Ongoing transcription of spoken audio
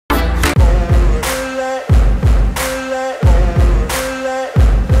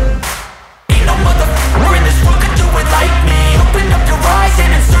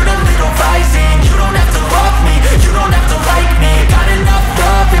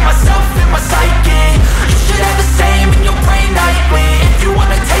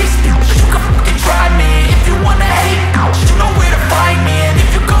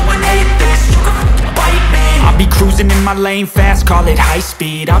cruising in my lane fast, call it high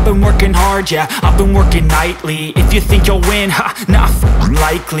speed. I've been working hard, yeah, I've been working nightly. If you think you'll win, ha, nah,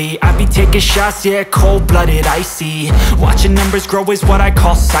 likely. I be taking shots, yeah, cold-blooded, icy. Watching numbers grow is what I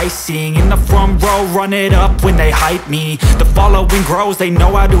call sightseeing. In the front row, run it up when they hype me. The following grows, they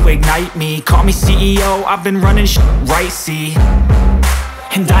know how to ignite me. Call me CEO, I've been running shit right, see.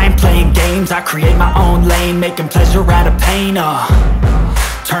 And I ain't playing games, I create my own lane, making pleasure out of pain,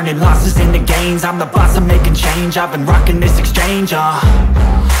 turning losses into gains. I'm the boss, I'm making change. I've been rocking this exchange,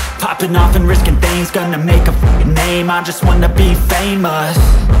 popping off and risking things. Gonna make a f***ing name. I just wanna be famous,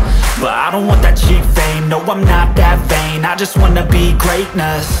 but I don't want that cheap fame. No, I'm not that vain. I just wanna be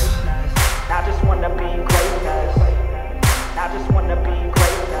greatness. I just wanna be greatness. I just wanna be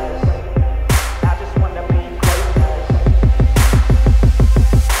greatness. I just wanna be greatness.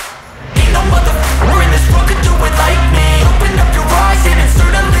 Ain't no motherfucker in this world could do it like me. Open up your eyes and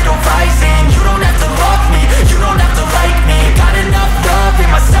insert a little rising. You don't have to love me, you don't have to like me. Got enough love in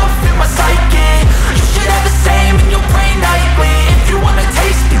myself, in my psyche. You should have the same in your brain nightly. If you wanna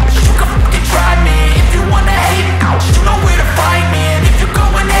taste me, you can fucking try me. If you wanna hate me, you know where to find me. And if you go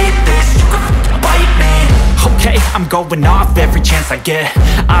and hate this, you can fucking bite me. Okay, I'm going off every chance I get.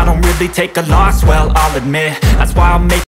 I don't really take a loss, well, I'll admit. That's why I'll make